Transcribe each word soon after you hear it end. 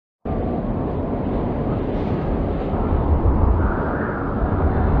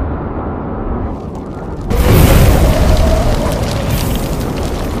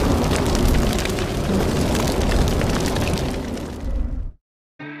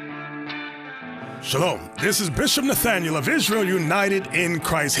Shalom, this is Bishop Nathaniel of Israel United in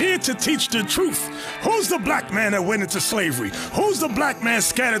Christ, here to teach the truth. Who's the black man that went into slavery? Who's the black man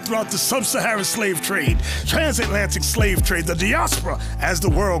scattered throughout the sub-Saharan slave trade, transatlantic slave trade, the diaspora, as the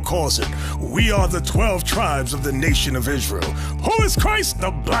world calls it? We are the 12 tribes of the nation of Israel. Who is Christ?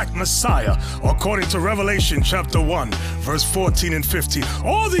 The black Messiah, according to Revelation chapter 1, verse 14 and 15.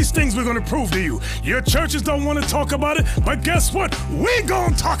 All these things we're going to prove to you. Your churches don't want to talk about it, but guess what? We're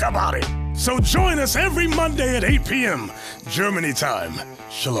going to talk about it. So join us every Monday at 8 p.m. Germany time.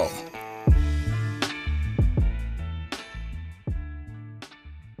 Shalom.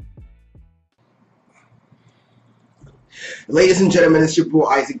 Ladies and gentlemen, it's your boy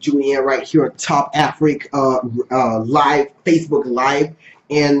Isaac Jr. right here on TopAfric live, Facebook Live.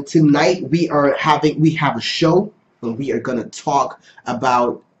 And tonight we have a show, and we are going to talk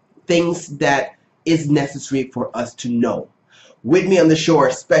about things that is necessary for us to know. With me on the show are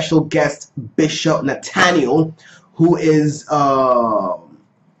special guest Bishop Nathaniel, who is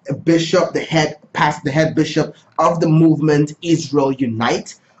bishop, the head bishop of the movement Israel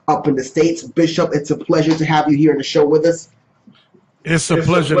Unite up in the States. Bishop, it's a pleasure to have you here on the show with us. It's a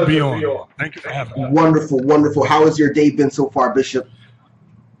pleasure to be on. Thank you for having me. Wonderful, wonderful. How has your day been so far, Bishop?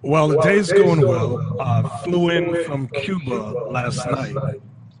 Well, the day's going well. Flew in from Cuba last night.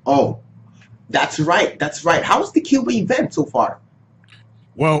 Oh. That's right. That's right. How was the Cuba event so far?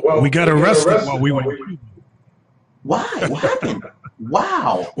 Well, we got arrested while we were in Cuba. Why? What happened?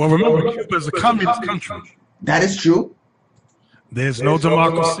 Wow. Well, remember, Cuba is a communist country. That is true. There's no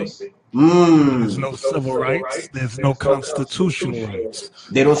democracy. There's no civil rights. There's no constitutional rights.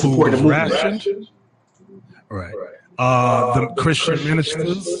 They don't support the movement. Right. The Christian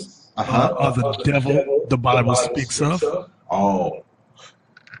ministers are the devil the Bible speaks of. Oh.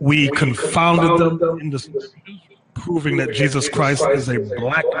 We confounded them in the scriptures, proving that Jesus Christ is a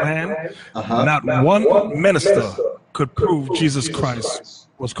black man. Not one minister could prove Jesus Christ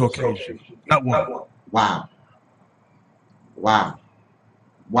was Caucasian. Not one. Wow. Wow.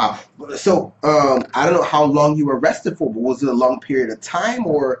 Wow. So, I don't know how long you were arrested for, but was it a long period of time,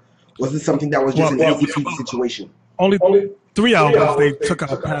 or was it something that was just an easy situation? Only 3 hours. They took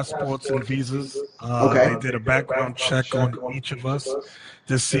our passports and visas. They did a background check on each of us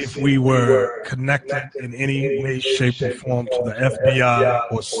to see if we were connected in any way, shape, or form to the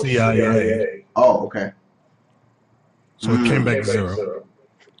FBI or CIA. Oh, okay. So it came back 0.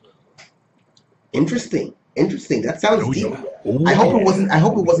 Interesting. Interesting. That sounds deep. I hope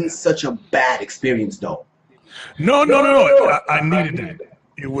it wasn't such a bad experience, though. No. I needed that.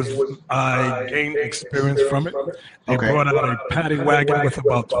 I gained experience from it. They brought out a paddy wagon with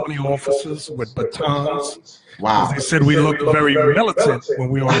about 20 officers with batons. Wow. They said we looked very militant when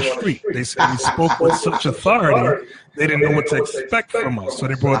we were on the street. They said we spoke with such authority, they didn't know what to expect from us. So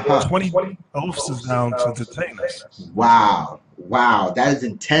they brought 20 officers down to detain us. Wow. Wow. That is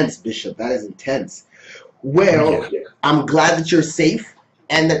intense, Bishop. That is intense. Well, I'm glad that you're safe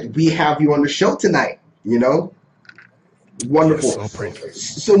and that we have you on the show tonight, you know? Wonderful. Yes,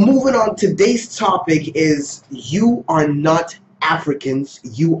 so moving on, today's topic is you are not Africans,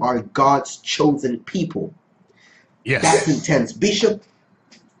 you are God's chosen people. Yes. That's intense. Bishop,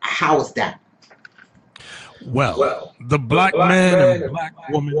 how is that? Well, the black man and black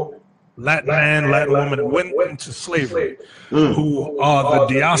woman, Latin man, Latin woman went into slavery, who are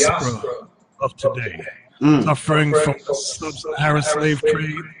the diaspora of today. Suffering from the sub-Saharan slave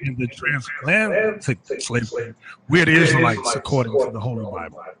trade and the transatlantic slave trade. We're the Israelites, according to the Holy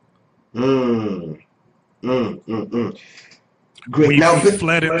Bible. Great. We Now,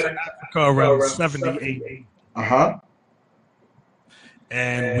 fled into Africa around 78.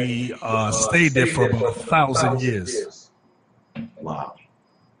 And we stayed there for about 1,000 years. Wow.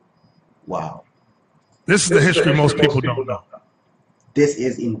 Wow. This is the history most people don't know. This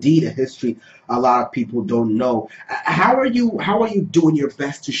is indeed a history a lot of people don't know. How are you doing your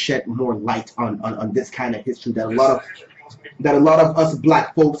best to shed more light on this kind of history that a lot of us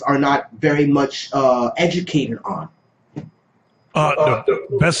black folks are not very much educated on?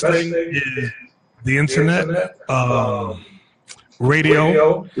 The best thing is the internet,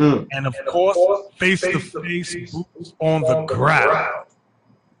 radio, and of course, face-to-face boots on the ground.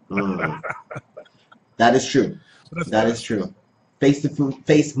 That is true. That is true.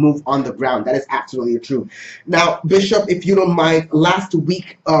 Face-to-face move on the ground. That is absolutely true. Now, Bishop, if you don't mind, last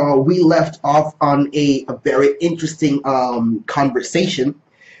week we left off on a very interesting conversation,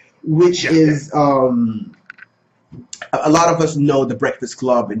 which is a lot of us know the Breakfast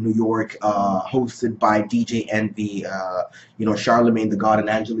Club in New York, hosted by DJ Envy, Charlemagne the God and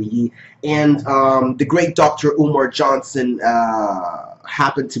Angela Yee, and the great Dr. Umar Johnson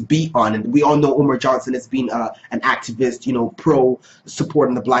happened to be on, and we all know Umar Johnson has been an activist, pro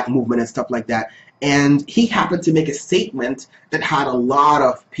supporting the black movement and stuff like that. And he happened to make a statement that had a lot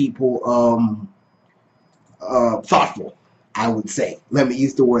of people thoughtful, I would say. Let me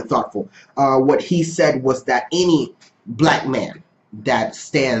use the word thoughtful. What he said was that any black man that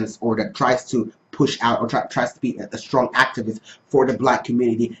stands or that tries to push out or tries to be a strong activist for the black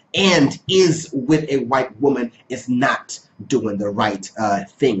community and is with a white woman is not doing the right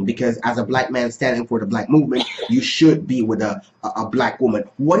thing, because as a black man standing for the black movement, you should be with a black woman.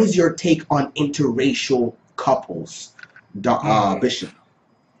 What is your take on interracial couples, Bishop?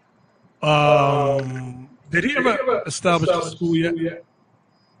 Did he ever establish a school yet?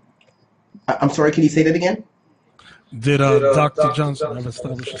 I'm sorry, can you say that again? Did Dr. Johnson ever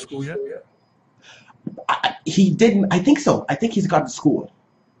establish a school yet? He didn't. I think so. I think he's got to school.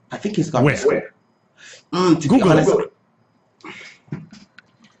 I think he's got to school. To Google be honest. it.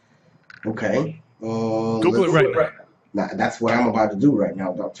 Okay. Google it right now. That's what I'm about to do right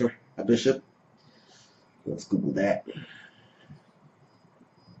now, Dr. Bishop. Let's Google that.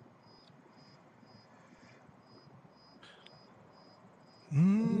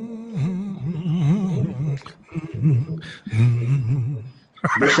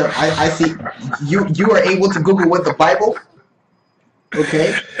 Bishop, I see you are able to Google with the Bible,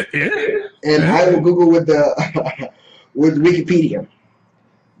 okay? Yeah. And I will Google with the with Wikipedia.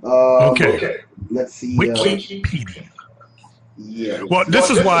 Okay. Let's see. Wikipedia. Yeah. Well, this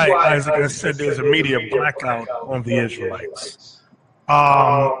is why, Isaac, I said there's a media blackout on the Israelites.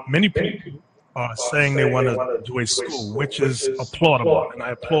 Many people are saying they want to do a school, which is applaudable, and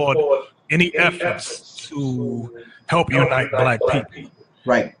I applaud any efforts to help unite black people.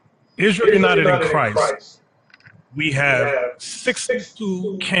 Right. Israel United in Christ, we have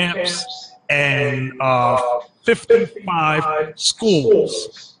 62 camps and 55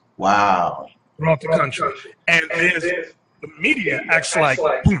 schools. Wow. Throughout the country. And the media acts like,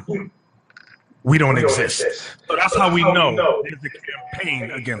 boom, we don't exist. So that's how we know there's a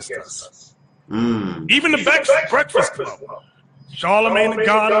campaign against us. Even the Breakfast Club, Charlemagne the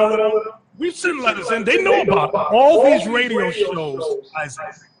God, we've sent letters in. They know about all these radio shows,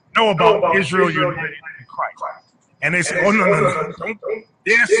 Isaac, know about Israel United in Christ. And they say, oh, no. Don't.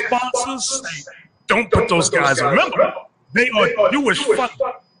 Their sponsors say, don't put those guys in. Remember, they are Jewish funded.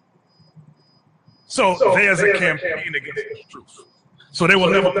 So there's a campaign against the truth. So they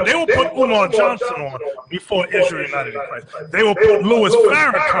will put Umar Johnson on before Israel United in Christ. They will put Louis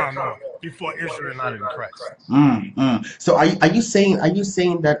Farrakhan on before Israel United in Christ. So are you saying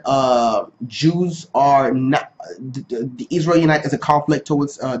that Jews are not the Israel United is a conflict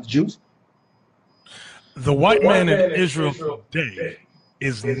towards the Jews? The white man in Israel today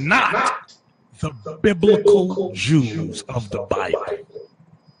is not the biblical Jews of the Bible.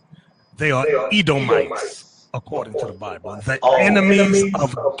 They are Edomites, according to the Bible. The enemies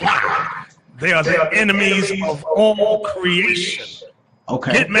of God. They are the enemies of all creation.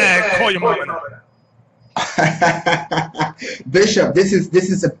 Okay. Get mad, call your mama. Bishop, this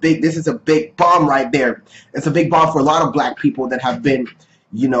is a big bomb right there. It's a big bomb for a lot of black people that have been,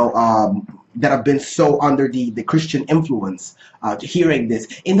 that have been so under the Christian influence, hearing this.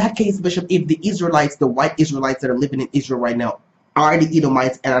 In that case, Bishop, if the Israelites, the white Israelites that are living in Israel right now, are the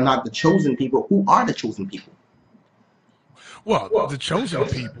Edomites and are not the chosen people, who are the chosen people? Well, the chosen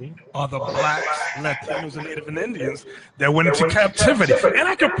people are the blacks, Latinos, and Native and Indians that went into captivity. And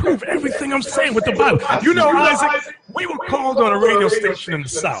I can prove everything I'm saying with the Bible. You know, Isaac, we were called on a radio station in the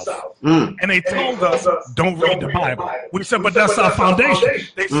South, and they told us, don't read the Bible. We said, but that's our foundation.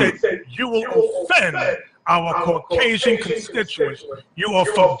 They said, you will offend our Caucasian constituents. You are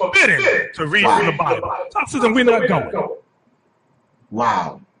forbidden to read from the Bible. So I said, we're not going.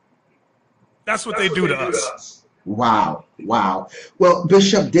 Wow. That's what they do to us. Wow. Well,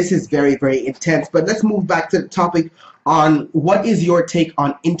 Bishop, this is very, very intense. But let's move back to the topic on what is your take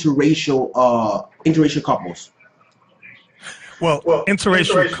on interracial couples? Well,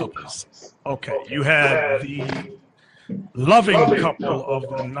 interracial couples. Okay, you had the loving couple of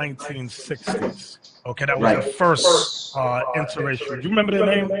the 1960s. Okay, that was the first interracial. Do you remember their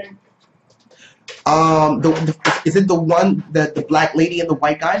name? Is it the one that the black lady and the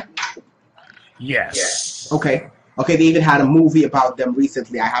white guy? Yes. Okay. They even had a movie about them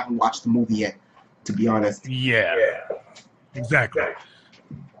recently. I haven't watched the movie yet, to be honest. Yeah. Exactly.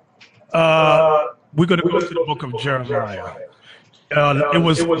 We're going to go to the book of Jeremiah. It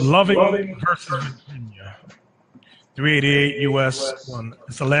was Loving versus Virginia, 388 U.S. 1.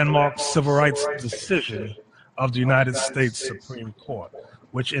 It's a landmark civil rights decision of the United States Supreme Court.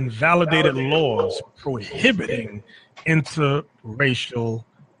 which invalidated laws prohibiting interracial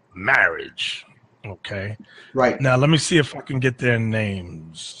marriage. Okay. Right. Now let me see if I can get their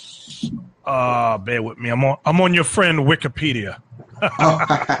names. Bear with me. I'm on your friend Wikipedia.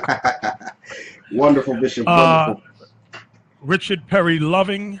 Wonderful, Bishop. Wonderful. Richard Perry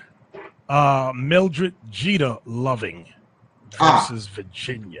Loving, Mildred Jeter Loving versus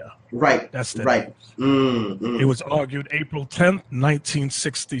Virginia. Right. That's the right. It was argued April 10th,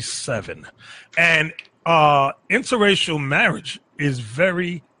 1967. And interracial marriage is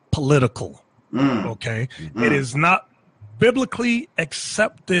very political. Okay. It is not biblically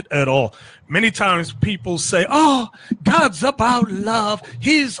accepted at all. Many times people say, oh, God's about love.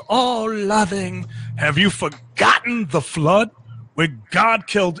 He's all loving. Have you forgotten the flood where God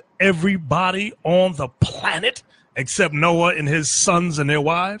killed everybody on the planet except Noah and his sons and their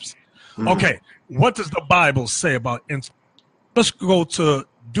wives? Okay, what does the Bible say about incest? Let's go to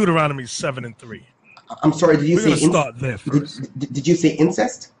Deuteronomy 7:3. I'm sorry, did you say start there first. Did you say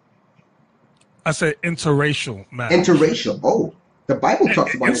incest? I said interracial marriage. Interracial. Oh, the Bible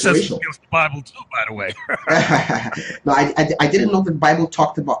talks about incest interracial. Against the Bible too, by the way. No, I didn't know that the Bible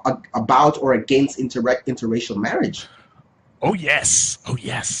talked about or against interracial marriage. Oh yes, oh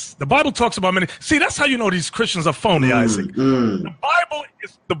yes. The Bible talks about many. See, that's how you know these Christians are phony, Isaac. The Bible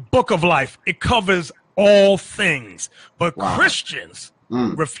is the book of life. It covers all things, but Christians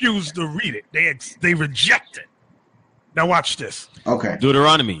refuse to read it. They reject it. Now watch this. Okay.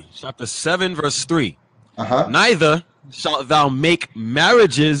 Deuteronomy chapter 7 verse 3. Neither shalt thou make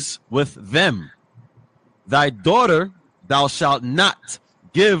marriages with them. Thy daughter thou shalt not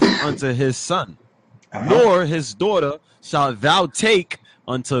give unto his son, nor his daughter shalt thou take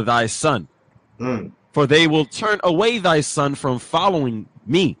unto thy son. For they will turn away thy son from following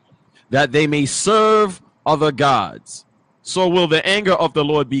me, that they may serve other gods. So will the anger of the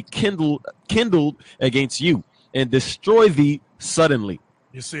Lord be kindled against you, and destroy thee suddenly.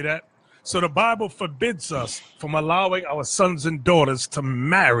 You see that? So the Bible forbids us from allowing our sons and daughters to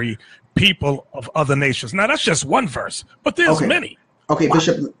marry people of other nations. Now, that's just one verse, but there's many. Okay,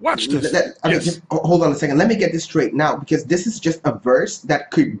 Bishop, watch this. Just hold on a second. Let me get this straight now, because this is just a verse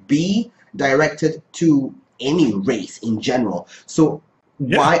that could be directed to any race in general. So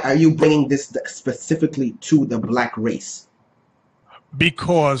why are you bringing this specifically to the black race?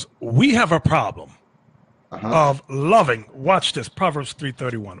 Because we have a problem of loving. Watch this, Proverbs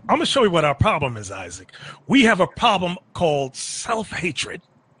 3:31. I'm going to show you what our problem is, Isaac. We have a problem called self-hatred.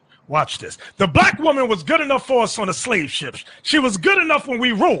 Watch this. The black woman was good enough for us on the slave ships. She was good enough when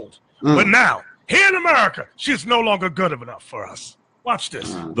we ruled. But now, here in America, she's no longer good enough for us. Watch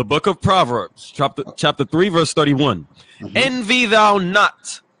this. The book of Proverbs, chapter 3, verse 31. Envy thou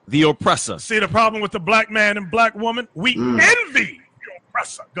not the oppressor. See the problem with the black man and black woman? We envy the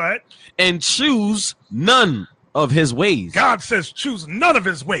oppressor. Go ahead. And choose none of his ways. God says choose none of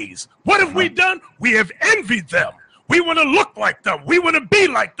his ways. What have we done? We have envied them. We want to look like them. We want to be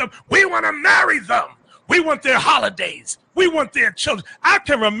like them. We want to marry them. We want their holidays. We want their children. I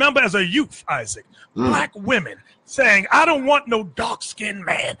can remember as a youth, Isaac, black women saying, I don't want no dark-skinned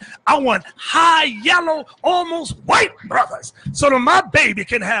man. I want high yellow, almost white brothers, so that my baby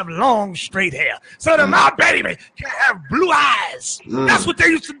can have long, straight hair, so that my baby can have blue eyes. That's what they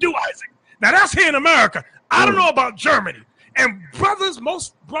used to do, Isaac. Now, that's here in America. I don't know about Germany. And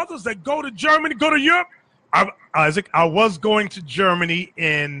most brothers that go to Germany, go to Europe. Isaac, I was going to Germany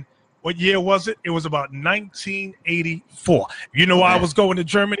in, what year was it? It was about 1984. You know why I was going to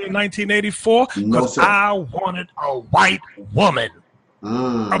Germany in 1984? Because I wanted a white woman.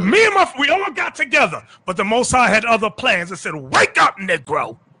 Me and we all got together, but the Most High had other plans and said, wake up,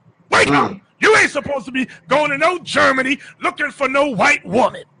 Negro. Wake up. You ain't supposed to be going to no Germany looking for no white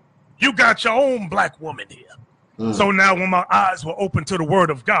woman. You got your own black woman here. So now when my eyes were open to the word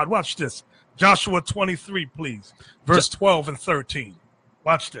of God, watch this. Joshua 23, please. Verse 12 and 13.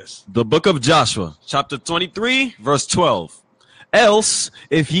 Watch this. The book of Joshua, chapter 23, verse 12. Else,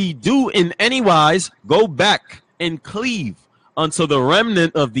 if ye do in any wise go back and cleave unto the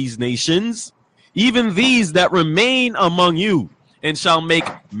remnant of these nations, even these that remain among you, and shall make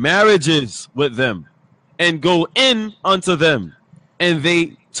marriages with them, and go in unto them, and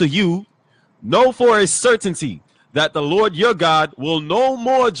they to you, know for a certainty that the Lord your God will no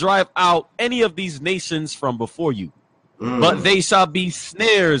more drive out any of these nations from before you, but they shall be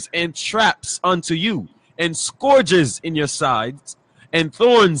snares and traps unto you, and scourges in your sides, and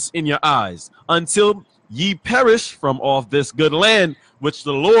thorns in your eyes, until ye perish from off this good land which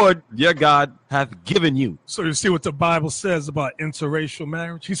the Lord your God hath given you. So you see what the Bible says about interracial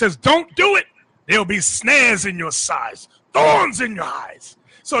marriage? He says, don't do it. There'll be snares in your sides, thorns in your eyes.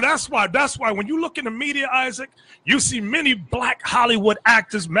 So that's why when you look in the media, Isaac, you see many black Hollywood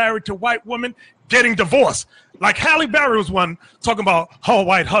actors married to white women getting divorced. Like Halle Berry was one talking about her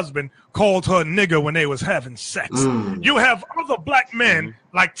white husband called her nigger when they was having sex. You have other black men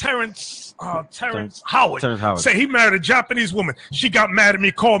like Terrence Howard say he married a Japanese woman. She got mad at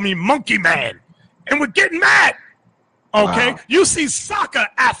me, called me monkey man, and we're getting mad. Okay, wow. You see soccer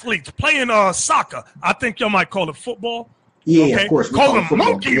athletes playing soccer. I think y'all might call it football. Yeah, okay? Of course. Call them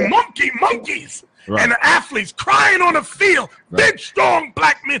monkeys. Right. And the athletes crying on the field. Right. Big, strong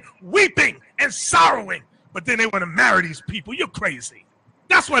black men weeping and sorrowing. But then they want to marry these people. You're crazy.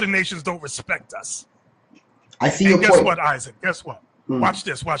 That's why the nations don't respect us. I see and your guess point. What, Isaac? Guess what? Watch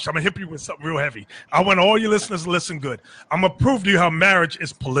this. Watch. I'm going to hit you with something real heavy. I want all your listeners to listen good. I'm going to prove to you how marriage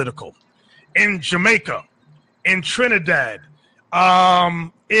is political. In Jamaica, in Trinidad,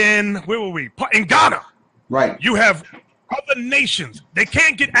 in where were we? In Ghana. Right. You have other nations. They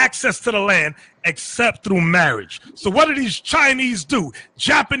can't get access to the land except through marriage. So what do these Chinese do?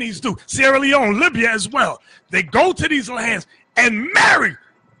 Japanese do? Sierra Leone, Libya as well. They go to these lands and marry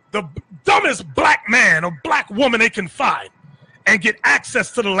the dumbest black man or black woman they can find and get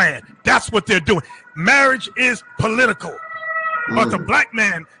access to the land. That's what they're doing. Marriage is political. But the black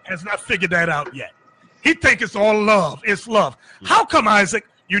man has not figured that out yet. He thinks it's all love. It's love. How come, Isaac,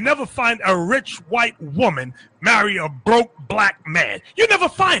 you never find a rich white woman marry a broke black man? You never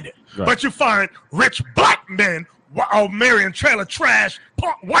find it. Right. But you find rich black men marrying trailer trash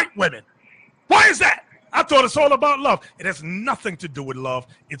white women. Why is that? I thought it's all about love. It has nothing to do with love.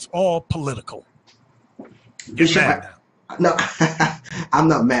 It's all political. Get mad now. No, I'm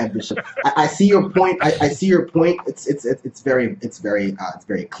not mad, Bishop. I see your point. I see your point. It's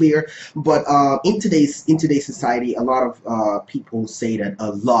very clear. But in today's society, a lot of people say that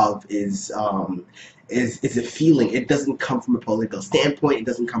love is a feeling. It doesn't come from a political standpoint. It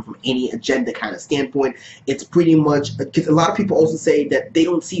doesn't come from any agenda kind of standpoint. It's pretty much because a lot of people also say that they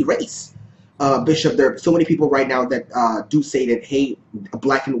don't see race. Bishop, there are so many people right now that do say that, hey,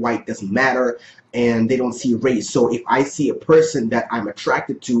 black and white doesn't matter, and they don't see race. So if I see a person that I'm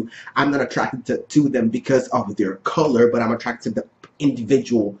attracted to, I'm not attracted to them because of their color, but I'm attracted to the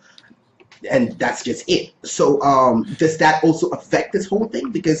individual, and that's just it. So does that also affect this whole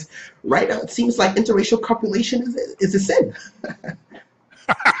thing? Because right now it seems like interracial copulation is a sin.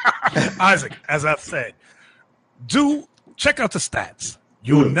 Isaac, as I've said, check out the stats.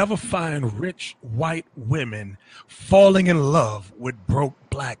 You'll never find rich white women falling in love with broke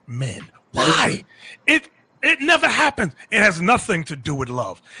black men. Why? It never happens. It has nothing to do with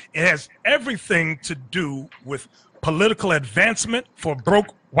love. It has everything to do with political advancement for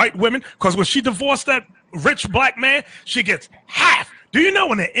broke white women. Because when she divorced that rich black man, she gets half. Do you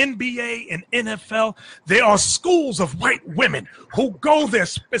know in the NBA and NFL, there are schools of white women who go there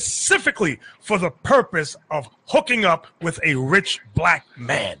specifically for the purpose of hooking up with a rich black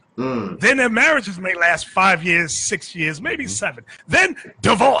man. Then their marriages may last 5 years, 6 years, maybe 7. Then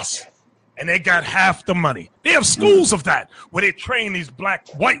divorce. And they got half the money. They have schools of that where they train these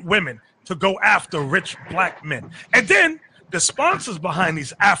white women to go after rich black men. And then the sponsors behind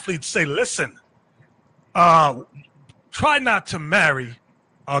these athletes say, listen, try not to marry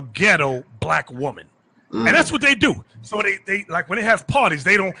a ghetto black woman. And that's what they do. So they like when they have parties,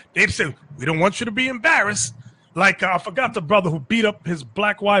 they say, we don't want you to be embarrassed. Like I forgot the brother who beat up his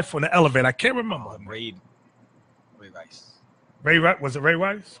black wife on the elevator. I can't remember. Ray Rice. Was it Ray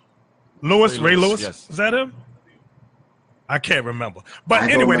Rice? Ray Lewis? Yes. Is that him? I can't remember. But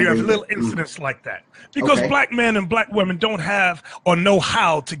anyway, you have little incidents like that. Because black men and black women don't have or know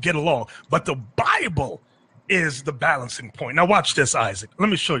how to get along. But the Bible is the balancing point. Now watch this, Isaac. Let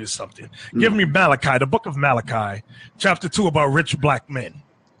me show you something. Give me Malachi, the book of Malachi, chapter 2 about rich black men.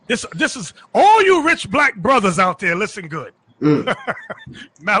 This is all you rich black brothers out there, listen good.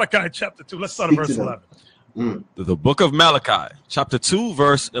 Malachi chapter 2. Let's start at verse 11. The book of Malachi, chapter 2,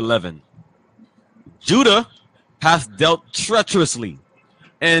 verse 11. Judah hath dealt treacherously,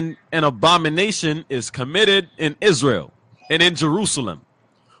 and an abomination is committed in Israel and in Jerusalem.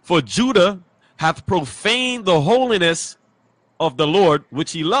 For Judah hath profaned the holiness of the Lord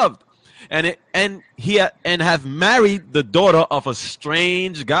which he loved, and hath married the daughter of a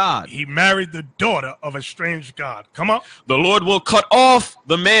strange god. He married the daughter of a strange god. Come on. The Lord will cut off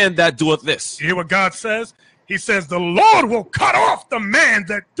the man that doeth this. You hear what God says? He says, the Lord will cut off the man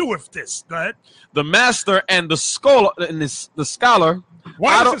that doeth this. Go ahead. The master and the scholar.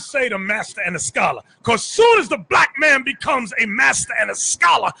 Why does it say the master and the scholar? Because soon as the black man becomes a master and a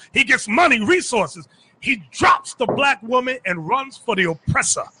scholar, he gets money, resources. He drops the black woman and runs for the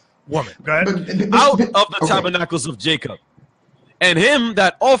oppressor woman. Go ahead. Out of the tabernacles of Jacob. and him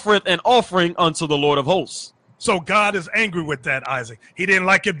that offereth an offering unto the Lord of hosts. So God is angry with that, Isaac. He didn't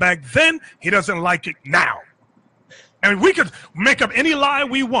like it back then. He doesn't like it now. And we could make up any lie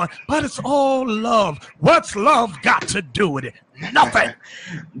we want, but it's all love. What's love got to do with it? Nothing.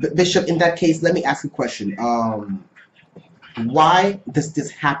 Bishop, in that case, let me ask a question. Why does this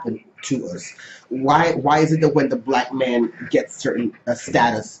happen to us? Why is it that when the black man gets certain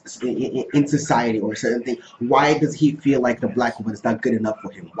status in society or certain thing, why does he feel like the black woman is not good enough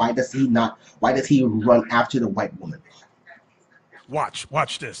for him? Why does he run after the white woman?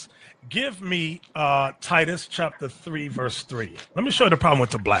 Watch this. Give me Titus chapter 3, verse 3. Let me show you the problem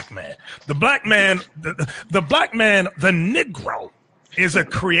with the black man. The black man, the black man, the Negro is a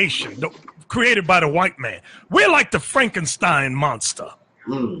creation created by the white man. We're like the Frankenstein monster.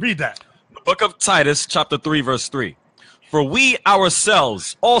 Read that. The book of Titus, chapter 3, verse 3. For we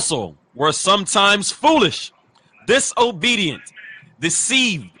ourselves also were sometimes foolish, disobedient,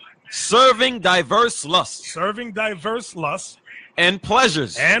 deceived, serving diverse lusts. Serving diverse lusts. And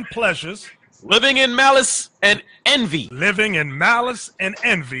pleasures. And pleasures. Living in malice and envy. Living in malice and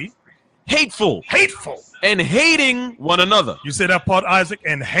envy. Hateful. Hateful. And hating one another. You say that part, Isaac?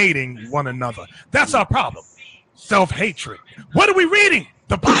 And hating one another. That's our problem. Self-hatred. What are we reading?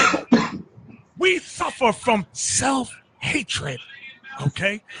 The Bible. We suffer from self-hatred.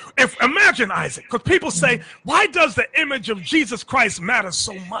 Okay? Imagine, Isaac, because people say, why does the image of Jesus Christ matter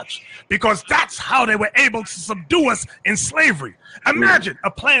so much? Because that's how they were able to subdue us in slavery. Imagine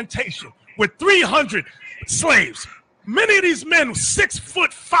a plantation with 300 slaves. Many of these men were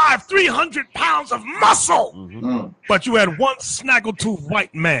 6'5", 300 pounds of muscle. But you had one snaggletooth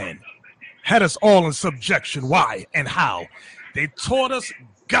white man. Had us all in subjection. Why and how? They taught us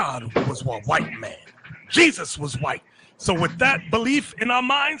God was a white man. Jesus was white. So with that belief in our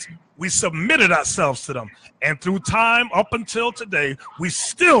minds, we submitted ourselves to them. And through time up until today, we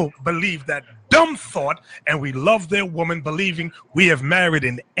still believe that dumb thought, and we love their woman, believing we have married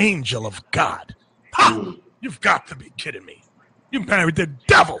an angel of God. Ha! You've got to be kidding me. You married the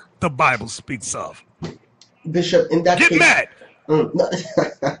devil the Bible speaks of. Bishop, in that Get case, mad.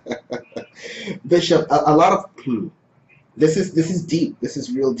 Bishop, a lot of this is deep. This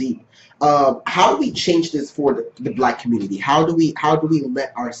is real deep. How do we change this for the black community? How do we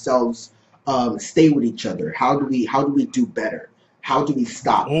let ourselves stay with each other? How do we do better? How do we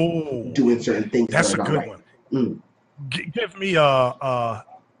stop doing certain things? That's a good one. Give me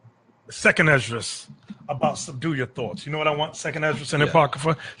Second Esdras about subdue your thoughts. You know what I want? Second Esdras in the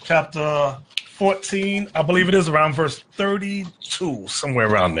Apocrypha, chapter 14, I believe it is, around verse 32, somewhere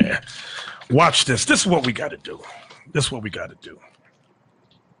around there. Watch this. This is what we got to do. This is what we got to do.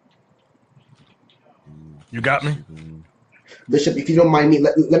 You got me? Bishop, if you don't mind me,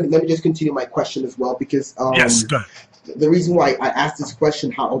 let me just continue my question as well, because yes, go ahead. The reason why I asked this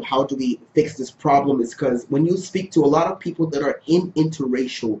question, how do we fix this problem, is because when you speak to a lot of people that are in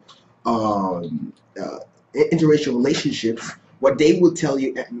interracial relationships, what they will tell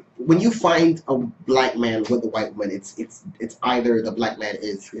you, when you find a black man with a white woman, it's either the black man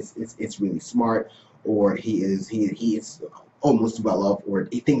is really smart, or he is almost well off, or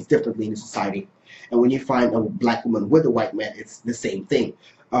he thinks differently in society. And when you find a black woman with a white man, it's the same thing.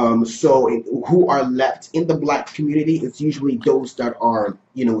 So who are left in the black community, it's usually those that are,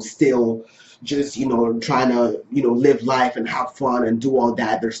 still just, trying to, live life and have fun and do all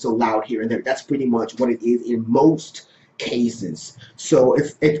that. They're still loud here and there. That's pretty much what it is in most cases. So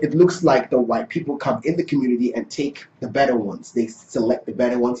it looks like the white people come in the community and take the better ones. They select the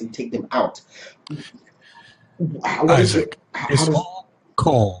better ones and take them out. Isaac, it's all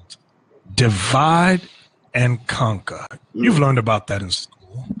called divide and conquer. You've learned about that in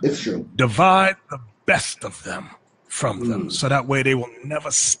school. It's true. Divide the best of them from them, so that way they will never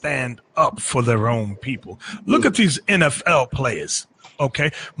stand up for their own people. Look at these NFL players,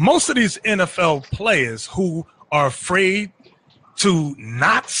 okay? Most of these NFL players who are afraid to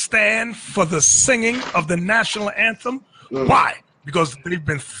not stand for the singing of the national anthem. Why? Because they've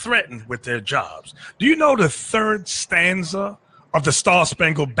been threatened with their jobs. Do you know the third stanza of the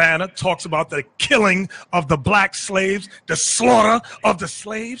Star-Spangled Banner talks about the killing of the black slaves, the slaughter of the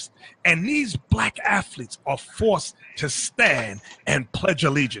slaves? And these black athletes are forced to stand and pledge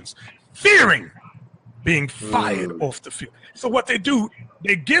allegiance, fearing being fired off the field. So what they do,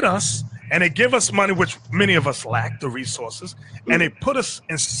 they get us and they give us money, which many of us lack the resources, and they put us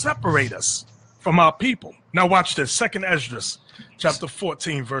and separate us from our people. Now watch this, Second Esdras, chapter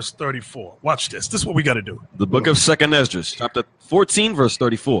 14, verse 34. Watch this. This is what we got to do. The book of Second Esdras, chapter 14, verse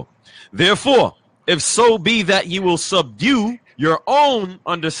 34. Therefore, if so be that you will subdue your own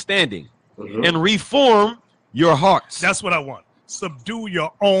understanding and reform your hearts. That's what I want. subdue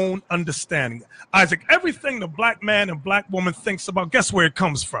your own understanding. Isaac, everything the black man and black woman thinks about, guess where it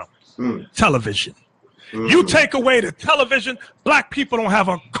comes from? Television. You take away the television, black people don't have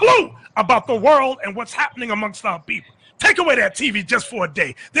a clue about the world and what's happening amongst our people. Take away that TV just for a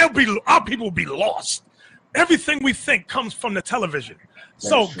day. Our people will be lost. Everything we think comes from the television.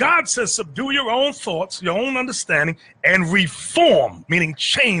 So God says, subdue your own thoughts, your own understanding, and reform, meaning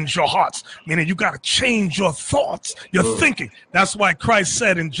change your hearts, meaning you got to change your thoughts, your thinking. That's why Christ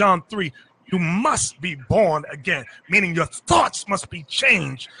said in John 3, you must be born again, meaning your thoughts must be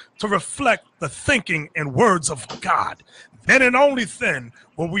changed to reflect the thinking and words of God. Then and only then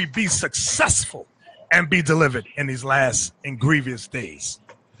will we be successful and be delivered in these last and grievous days.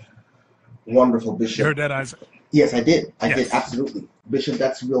 Wonderful, Bishop. You heard that, Isaac? Yes, I did. I did, absolutely. Bishop,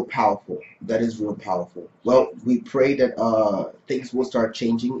 that's real powerful. That is real powerful. Well, we pray that things will start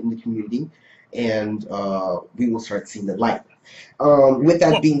changing in the community, and we will start seeing the light. With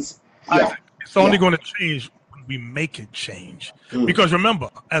that being said, it's only going to change when we make it change. Because remember,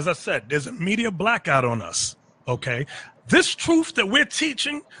 as I said, there's a media blackout on us, okay? This truth that we're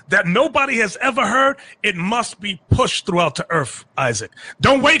teaching that nobody has ever heard, it must be pushed throughout the earth, Isaac.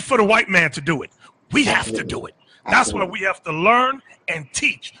 Don't wait for the white man to do it. We have to do it. That's why we have to learn and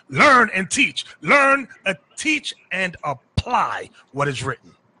teach. Learn and teach. Learn, teach, and apply what is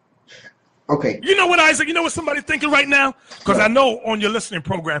written. Okay. You know what, Isaac? You know what somebody's thinking right now? Because I know on your listening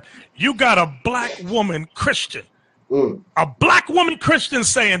program, you got a black woman Christian. A black woman Christian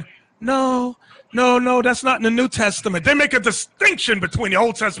saying, no, that's not in the New Testament. They make a distinction between the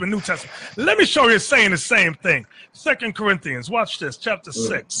Old Testament and New Testament. Let me show you it's saying the same thing. 2 Corinthians, watch this, chapter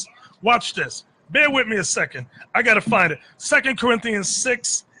 6. Watch this. Bear with me a second. I got to find it. 2 Corinthians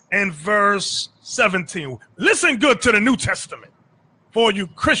 6 and verse 17. Listen good to the New Testament for you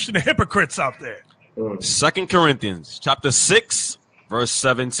Christian hypocrites out there. 2 Corinthians chapter 6, verse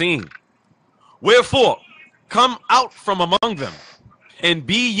 17. Wherefore, come out from among them, and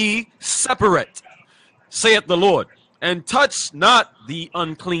be ye separate, saith the Lord, and touch not the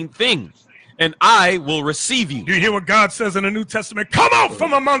unclean thing, and I will receive you. You hear what God says in the New Testament? Come out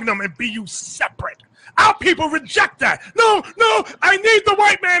from among them and be you separate. Our people reject that. No, I need the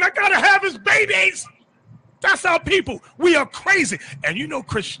white man. I got to have his babies. That's our people. We are crazy. And you know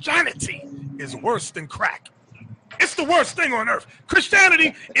Christianity is worse than crack. It's the worst thing on earth.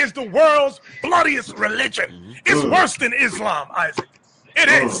 Christianity is the world's bloodiest religion. It's worse than Islam, Isaac. It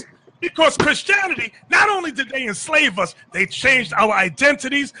is. Because Christianity, not only did they enslave us, they changed our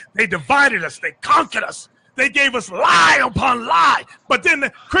identities, they divided us, they conquered us, they gave us lie upon lie. But then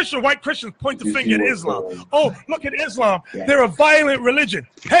the white Christians point the finger at Islam. Oh, look at Islam. They're a violent religion.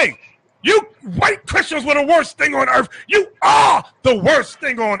 Hey, you white Christians were the worst thing on earth. You are the worst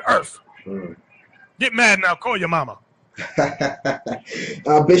thing on earth. Get mad now. Call your mama.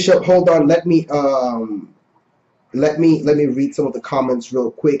 Bishop, hold on. Let me read some of the comments real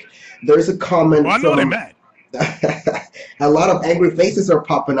quick. There's a comment. I know they're mad. A lot of angry faces are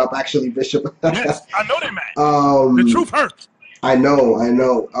popping up, actually, Bishop. Yes, I know they're mad. The truth hurts. I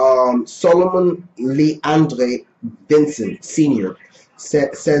know. Solomon Leandre Vincent Sr.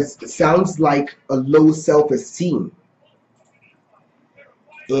 says, sounds like a low self-esteem.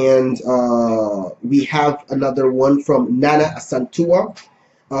 And we have another one from Nana Asantua,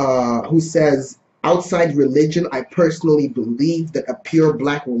 who says, outside religion, I personally believe that a pure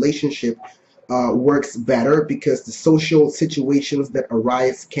black relationship works better because the social situations that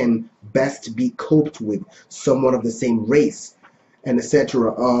arise can best be coped with someone of the same race, and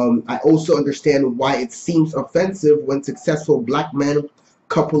etc. I also understand why it seems offensive when successful black men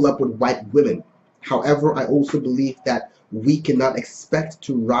couple up with white women. However, I also believe that we cannot expect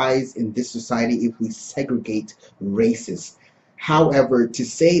to rise in this society if we segregate races. However, to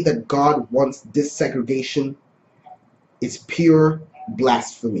say that God wants this segregation is pure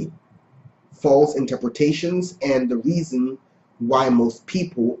blasphemy, false interpretations, and the reason why most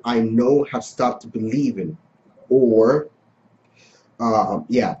people I know have stopped believing. Or,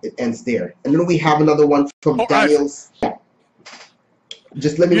 it ends there. And then we have another one from Daniel's.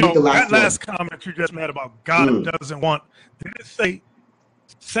 Just let me read the last one. That last comment you just made about God doesn't want, did it say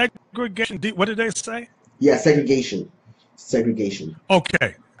segregation? What did they say? Yeah, segregation. Segregation.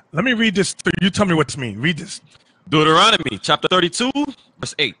 Okay, let me read this. You tell me what this means. Read this. Deuteronomy chapter 32,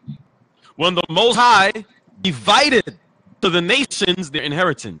 verse 8. When the Most High divided to the nations their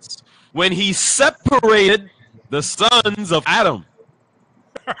inheritance, when he separated the sons of Adam.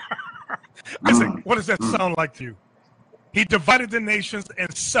 I said, what does that sound like to you? He divided the nations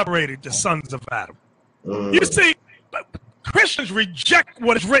and separated the sons of Adam. You see, Christians reject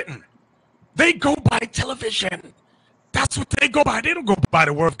what is written. They go by television. That's That's what they go by. They don't go by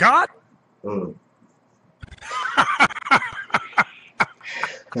the word of God. Mm.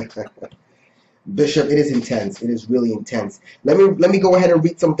 Bishop, it is intense. It is really intense. Let me go ahead and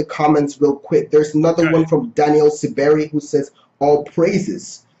read some of the comments real quick. There's another one from Daniel Siberi who says, all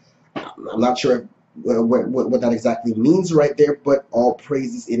praises. I'm not sure what that exactly means right there, but all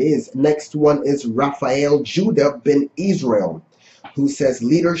praises it is. Next one is Raphael Judah bin Israel, who says,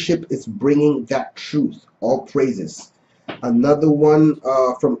 leadership is bringing that truth. All praises. Another one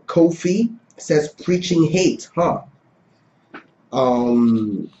from Kofi says, preaching hate, huh?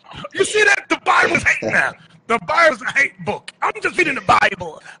 You see that? The Bible's hate now. The Bible's a hate book. I'm just reading the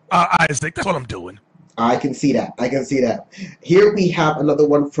Bible, Isaac. That's what I'm doing. I can see that. I can see that. Here we have another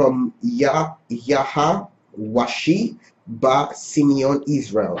one from Yaha Washi Ba Simeon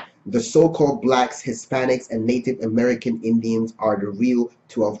Israel. The so-called blacks, Hispanics, and Native American Indians are the real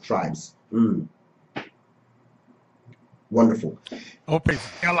 12 tribes. Wonderful. Oh,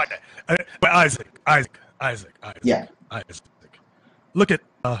 I like that. But Isaac. Yeah. Isaac. Look at,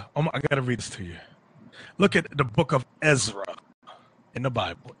 I got to read this to you. Look at the book of Ezra in the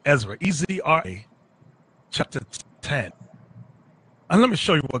Bible. Ezra, E-Z-R-A, chapter 10. And let me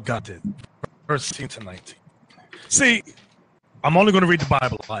show you what God did, verse 16 to 19. See, I'm only going to read the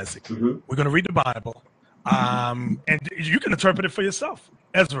Bible, Isaac. Mm-hmm. We're going to read the Bible, and you can interpret it for yourself.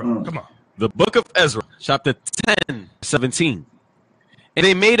 Ezra, come on. The book of Ezra, chapter 10, 17. And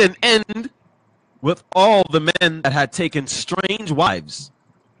they made an end with all the men that had taken strange wives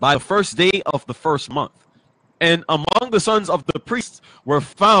by the first day of the first month. And among the sons of the priests were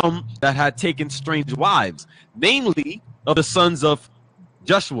found that had taken strange wives, namely of the sons of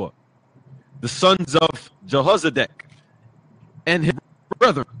Joshua, the sons of Jehozadak, and his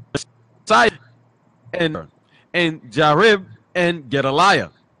brethren, Sidon, and Jarib, and Gedaliah.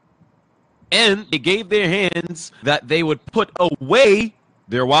 And they gave their hands that they would put away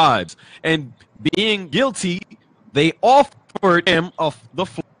their wives. And being guilty, they offered them of the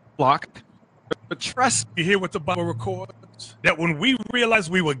flock a trespass. You hear what the Bible records? That when we realized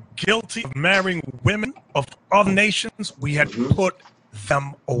we were guilty of marrying women of other nations, we had put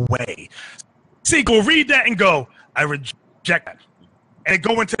them away. See, go read that and go, I reject that. And they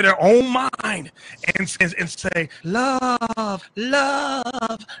go into their own mind and say, love,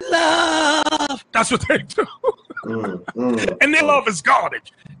 love, love. That's what they do. And their love is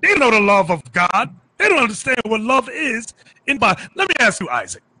garbage. They know the love of God. They don't understand what love is in Bible. Let me ask you,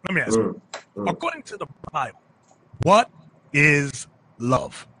 Isaac. Let me ask you. According to the Bible, what is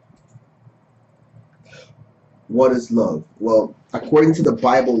love? What is love? Well, according to the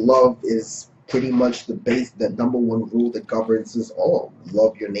Bible, love is pretty much the number one rule that governs us all.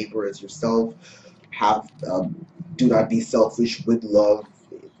 Love your neighbor as yourself. Do not be selfish with love.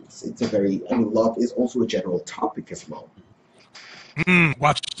 It's a very, love is also a general topic as well.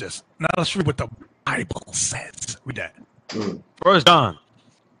 Watch this. Now let's read what the Bible says. Read that. 1 John,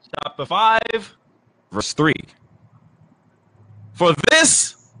 chapter 5, verse 3. For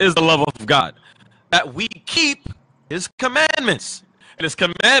this is the love of God, that we keep his commandments. And his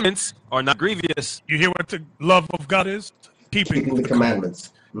commandments are not grievous. You hear what the love of God is? Keeping the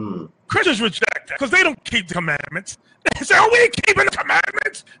commandments. Christians reject that because they don't keep the commandments. They say, we ain't keeping the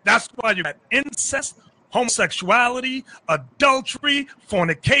commandments. That's why you got incest, homosexuality, adultery,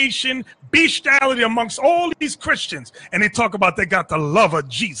 fornication, bestiality amongst all these Christians. And they talk about they got the love of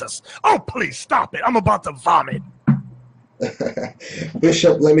Jesus. Oh, please stop it. I'm about to vomit.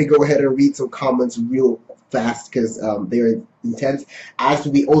 Bishop, let me go ahead and read some comments real fast because they're intense. As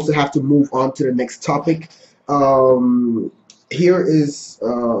we also have to move on to the next topic. Here is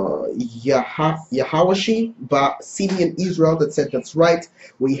Yahawashi Ba Simeon Israel that said that's right.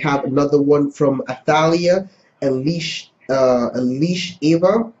 We have another one from Athalia Elish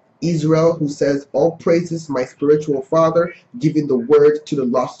Eva Israel who says, all praises my spiritual father, giving the word to the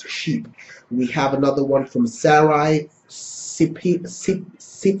lost sheep. We have another one from Sarai Sifra,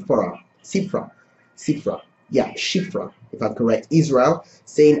 if I'm correct, Israel,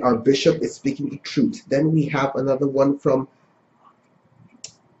 saying our bishop is speaking the truth. Then we have another one from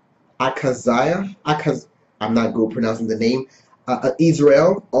I'm not good pronouncing the name,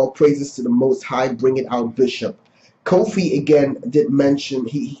 Israel, all praises to the Most High, bring it out, bishop. Kofi again did mention,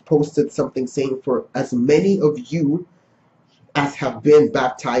 he posted something saying, for as many of you as have been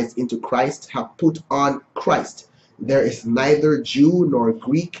baptized into Christ have put on Christ. There is neither Jew nor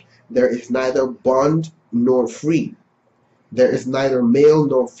Greek, there is neither bond nor free. There is neither male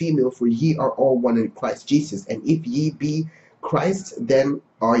nor female, for ye are all one in Christ Jesus. And if ye be Christ, then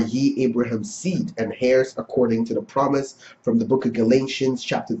are ye Abraham's seed, and heirs according to the promise, from the book of Galatians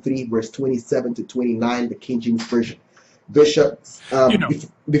chapter 3 verse 27 to 29, the King James Version. Bishop, You know,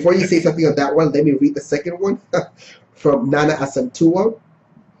 before you say something on that one, let me read the second one from Nana Asantua,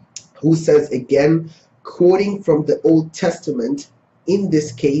 who says again, quoting from the Old Testament, in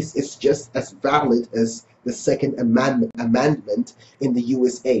this case, it's just as valid as the Second Amendment in the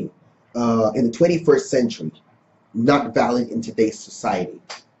USA in the 21st century, not valid in today's society.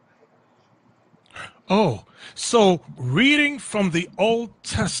 oh, so reading from the Old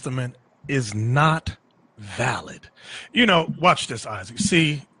Testament is not valid. You know, watch this, Isaac.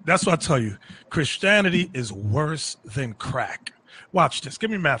 See, that's what I tell you. Christianity is worse than crack. Watch this. Give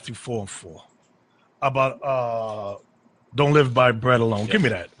me Matthew 4:4 about don't live by bread alone. Give me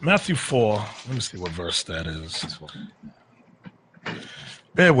that. Matthew 4. Let me see what verse that is.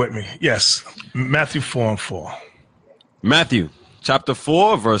 Bear with me. Yes, Matthew 4:4. Matthew chapter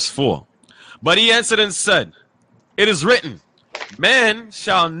 4, verse 4. But he answered and said, it is written, man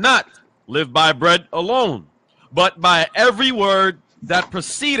shall not live by bread alone, but by every word that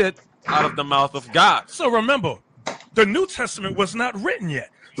proceedeth out of the mouth of God. So remember, the New Testament was not written yet.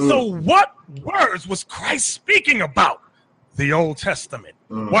 So what words was Christ speaking about? The Old Testament.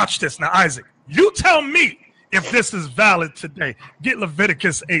 Watch this now, Isaac. You tell me if this is valid today. Get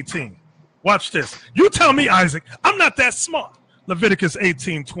Leviticus 18. Watch this. You tell me, Isaac. I'm not that smart. Leviticus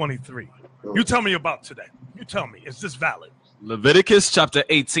 18:23. You tell me about today. You tell me, is this valid? Leviticus chapter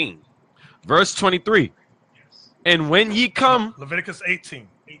 18, verse 23. And when ye come, Leviticus 18.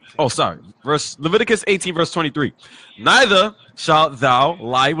 oh, sorry, Leviticus 18, verse 23. Neither shalt thou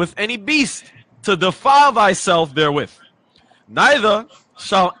lie with any beast to defile thyself therewith. Neither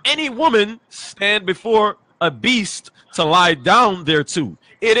shall any woman stand before a beast to lie down thereto.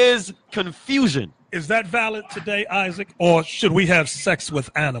 It is confusion. Is that valid today, Isaac? Or should we have sex with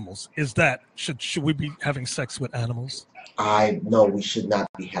animals? Is that, should we be having sex with animals? No, we should not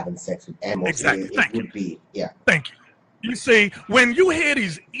be having sex with animals. Exactly. It would be, yeah. Thank you. You see, when you hear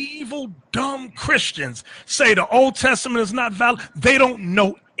these evil, dumb Christians say the Old Testament is not valid, they don't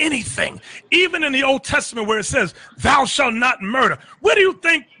know anything. Even in the Old Testament where it says, thou shalt not murder. Where do you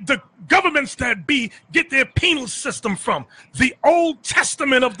think the governments that be get their penal system from? The Old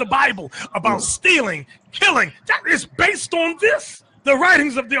Testament of the Bible about stealing, killing. That is based on this, the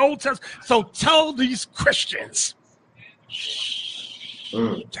writings of the Old Testament. So tell these Christians,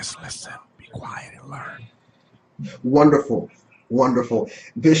 just listen, be quiet and learn. Wonderful, wonderful,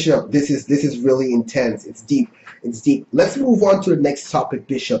 Bishop. This is really intense. It's deep. It's deep. Let's move on to the next topic,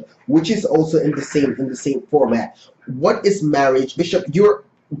 Bishop, which is also in the same format. What is marriage, Bishop? You're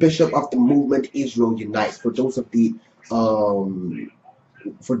Bishop of the movement Israel Unites. For those of the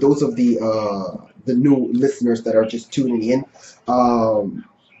new listeners that are just tuning in,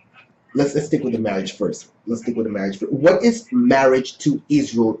 let's stick with the marriage first. What is marriage to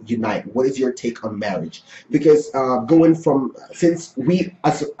Israel Unite? What is your take on marriage? Because since we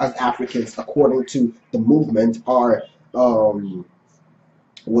as Africans, according to the movement, are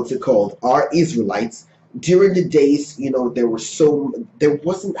are Israelites. During the days, there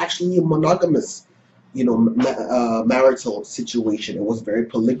wasn't actually a monogamous, marital situation. It was very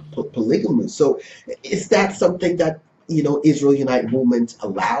polygamous. So, is that something that Israel Unite movement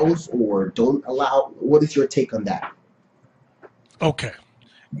allows or don't allow? What is your take on that? Okay.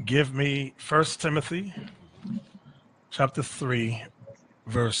 Give me 1 Timothy chapter 3,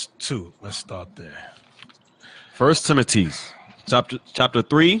 verse 2. Let's start there. 1 Timothy chapter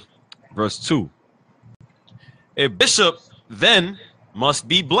 3, verse 2. A bishop then must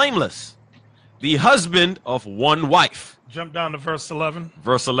be blameless, the husband of one wife. Jump down to verse 11.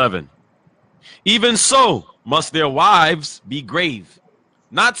 Verse 11. Even so must their wives be grave,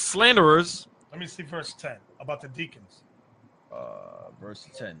 not slanderers. Let me see verse 10 about the deacons. Verse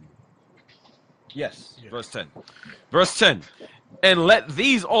 10. Yes, yeah. Verse 10. Verse 10. And let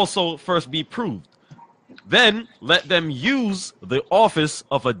these also first be proved. Then let them use the office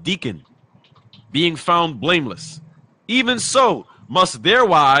of a deacon, being found blameless. Even so must their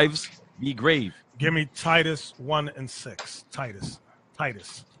wives be grave. Give me Titus 1 and 6. Titus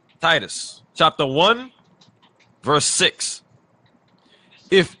chapter 1, verse 6.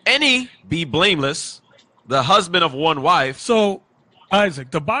 If any be blameless, the husband of one wife. So,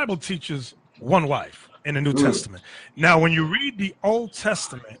 Isaac, the Bible teaches one wife in the New Testament. Now, when you read the Old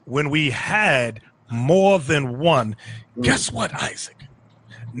Testament, when we had more than one, guess what, Isaac?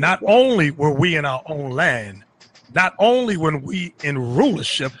 Not only were we in our own land, not only were we in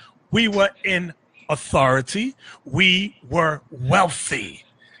rulership, we were in authority, we were wealthy.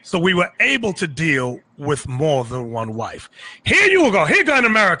 So we were able to deal with more than one wife. Here you go. Here you go in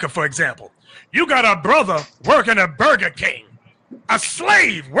America, for example. You got a brother working at Burger King. A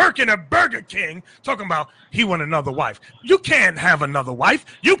slave working at Burger King talking about he want another wife. You can't have another wife.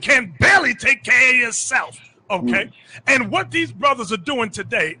 You can barely take care of yourself. Okay. And what these brothers are doing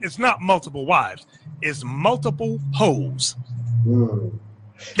today is not multiple wives, it's multiple hoes.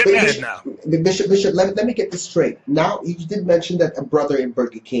 Get mad now. Bishop, let me get this straight. Now, you did mention that a brother in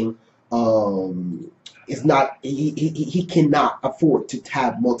Burger King is not, he cannot afford to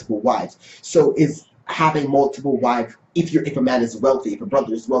have multiple wives. So is having multiple wives, if a man is wealthy, if a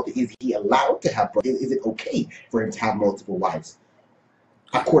brother is wealthy, is he allowed to have, is it okay for him to have multiple wives?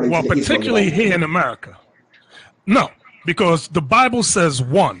 According to the particularly here in America. No, because the Bible says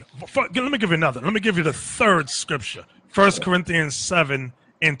one. Let me give you another. Let me give you the third scripture. 1 Corinthians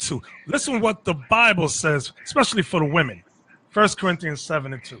 7:2. Listen what the Bible says, especially for the women. 1 Corinthians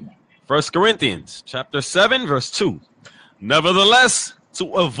 7:2. 1 Corinthians chapter 7, verse 2. Nevertheless,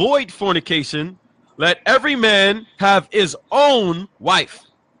 to avoid fornication, let every man have his own wife,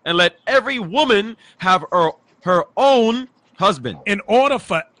 and let every woman have her own husband. In order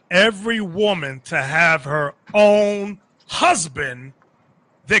for every woman to have her own husband,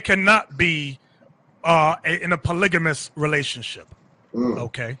 there cannot be in a polygamous relationship.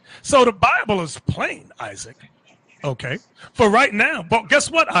 Okay, so the Bible is plain, Isaac. Okay, for right now. But guess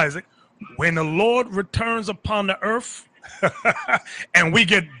what, Isaac? When the Lord returns upon the earth and we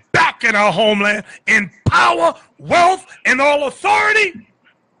get back in our homeland in power, wealth, and all authority,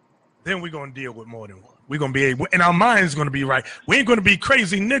 then we're going to deal with more than one. We're going to be able, and our mind's going to be right. We ain't going to be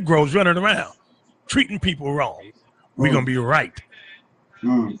crazy Negroes running around treating people wrong. We're going to be right.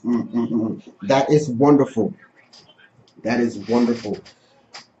 That is wonderful. That is wonderful.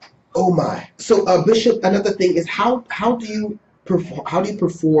 Oh my! So, Bishop, another thing is how do you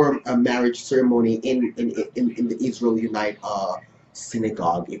perform a marriage ceremony in the Israel Unite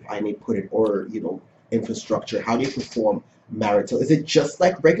synagogue, if I may put it, or infrastructure? How do you perform marital? Is it just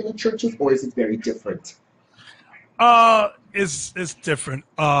like regular churches, or is it very different? It's different.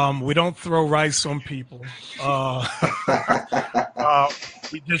 We don't throw rice on people.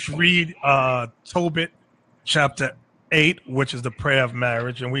 We just read Tobit chapter 8, which is the prayer of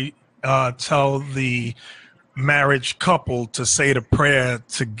marriage, and we tell the marriage couple to say the prayer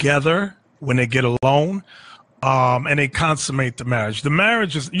together when they get alone, and they consummate the marriage. The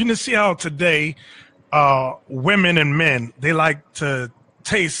marriage is, you can see how today women and men, they like to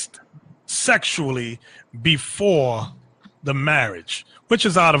taste sexually before the marriage, which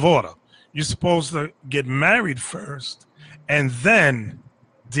is out of order. You're supposed to get married first and then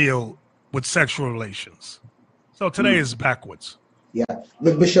deal with sexual relations. So today is backwards. Yeah.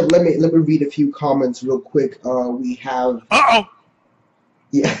 Look, Bishop, let me read a few comments real quick. We have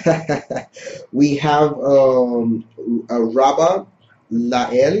yeah, we have Rabba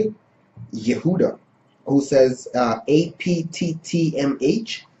Lael Yehuda, who says APTTMH.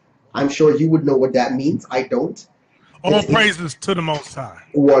 I'm sure you would know what that means. I don't. All praises to the Most High.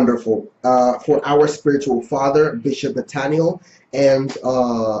 Wonderful. For our spiritual father, Bishop Nathaniel, and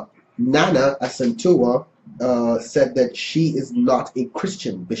Nana Asantua said that she is not a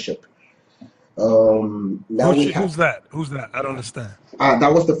Christian bishop. Who's that? I don't understand.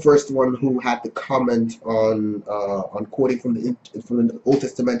 That was the first one who had the comment on quoting from the Old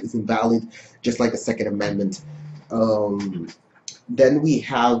Testament is invalid, just like the Second Amendment. Then we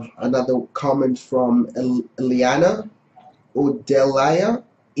have another comment from Eliana Odelia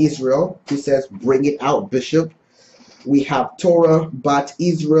Israel, who says, "Bring it out, Bishop." We have Torah Bat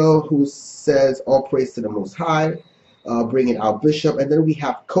Israel, who says, "All praise to the Most High." Bring it out, Bishop. And then we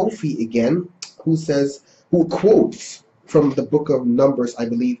have Kofi again, who quotes from the book of Numbers, I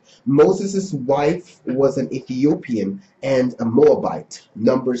believe. Moses' wife was an Ethiopian and a Moabite.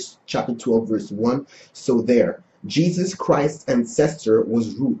 Numbers chapter 12, verse 1. So there. Jesus Christ's ancestor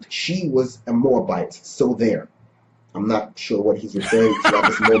was Ruth. She was a Moabite. So there. I'm not sure what he's referring to at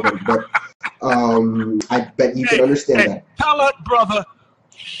this moment, but I bet you can understand that. Tell her, brother,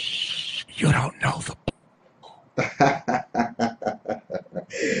 you don't know the.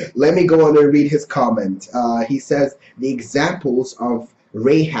 Let me go on and read his comment. He says, the examples of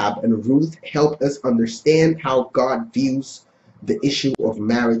Rahab and Ruth help us understand how God views the issue of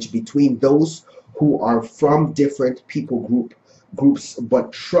marriage between those who are from different people groups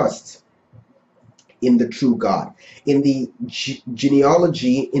but trust in the true God. In the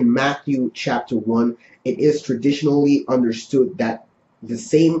genealogy in Matthew chapter 1, it is traditionally understood that the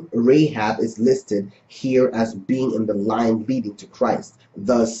same Rahab is listed here as being in the line leading to Christ.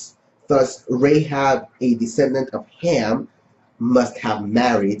 Thus Rahab, a descendant of Ham, must have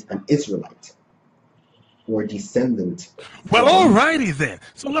married an Israelite or descendant. Well, all righty then.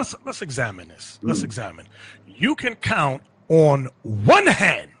 So let's examine this. Let's examine. You can count on one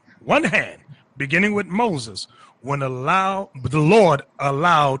hand, beginning with Moses, when the Lord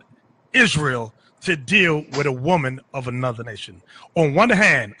allowed Israel to deal with a woman of another nation. On one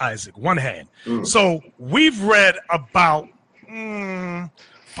hand, Isaac, one hand. So we've read about 5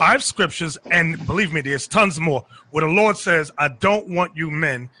 scriptures, and believe me, there's tons more, where the Lord says, I don't want you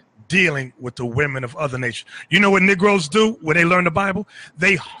men dealing with the women of other nations. You know what Negroes do when they learn the Bible?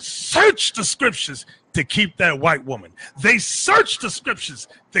 They search the scriptures to keep that white woman. They search the scriptures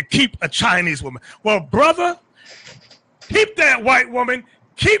to keep a Chinese woman. Well, brother, keep that white woman,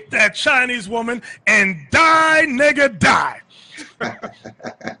 keep that Chinese woman, and die, nigga, die.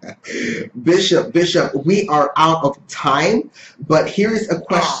 Bishop, we are out of time, but here is a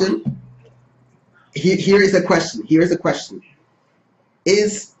question. Here is a question.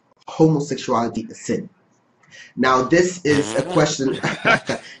 Is homosexuality a sin? Now, this is a question.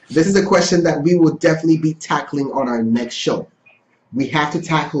 This is a question that we will definitely be tackling on our next show. We have to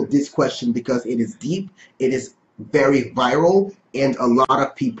tackle this question because it is deep, it is very viral, and a lot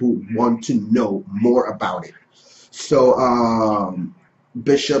of people want to know more about it. So,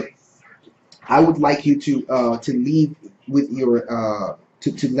 Bishop, I would like you to leave with your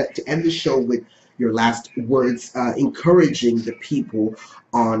to end the show with your last words, encouraging the people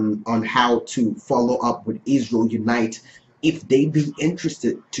on how to follow up with Israel Unite if they be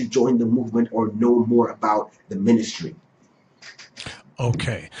interested to join the movement or know more about the ministry.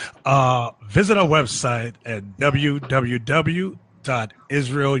 Okay. Visit our website at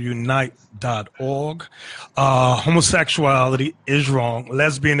www.israelunite.org. Homosexuality is wrong.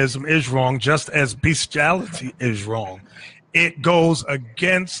 Lesbianism is wrong, just as bestiality is wrong. It goes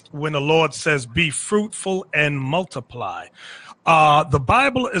against when the Lord says, be fruitful and multiply. The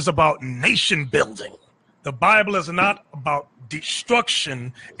Bible is about nation building. The Bible is not about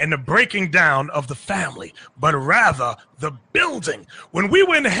destruction and the breaking down of the family, but rather the building. When we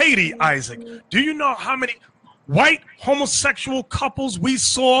were in Haiti, Isaac, do you know how many white homosexual couples we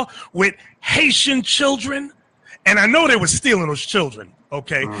saw with Haitian children? And I know they were stealing those children,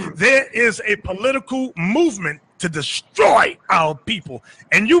 okay? There is a political movement to destroy our people.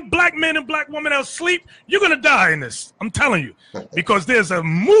 And you black men and black women out asleep, you're going to die in this. I'm telling you, because there's a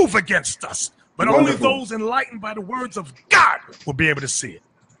move against us. But only those enlightened by the words of God will be able to see it.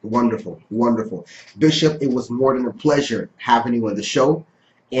 Wonderful, wonderful. Bishop, it was more than a pleasure having you on the show.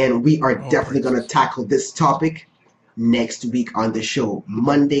 And we are definitely going to tackle this topic next week on the show,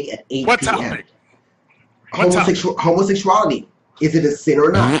 Monday at 8 What p.m. topic? Homosexuality. Is it a sin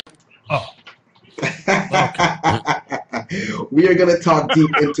or not? Oh. We are going to talk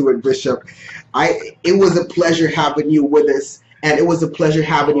deep into it, Bishop. It was a pleasure having you with us. And it was a pleasure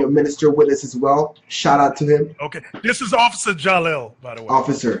having your minister with us as well. Shout out to him. Okay. This is Officer Jalil, by the way.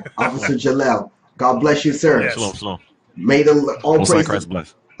 Officer Jalil. God bless you, sir. Yes. Shalom. May the all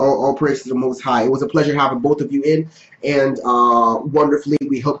praise to the Most High. It was a pleasure having both of you in. And wonderfully,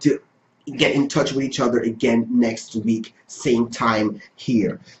 we hope to get in touch with each other again next week, same time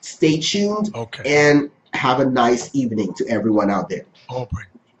here. Stay tuned and have a nice evening to everyone out there. All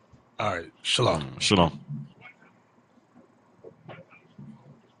right. Shalom. Shalom.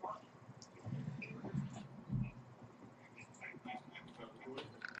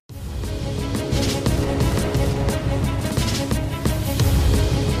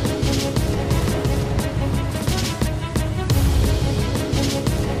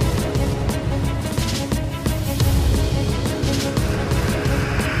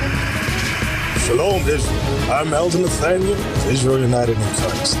 Shalom, Israel. I'm Elder Nathaniel of Israel United in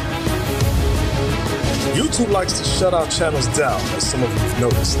Christ. YouTube likes to shut our channels down, as some of you have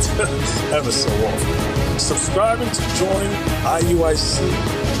noticed, ever so often. Subscribing to join iuic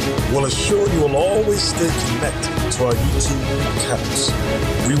will assure you will always stay connected to our YouTube accounts.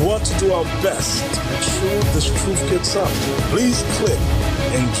 We want to do our best to make sure this truth gets out. Please click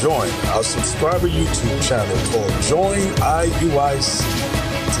and join our subscriber YouTube channel called Join iuic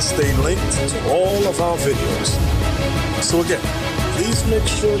to stay linked to all of our videos. So again, please make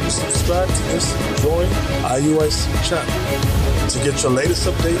sure you subscribe to this Join iuic channel to get your latest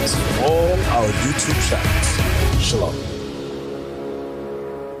updates on all our YouTube channels. Shalom.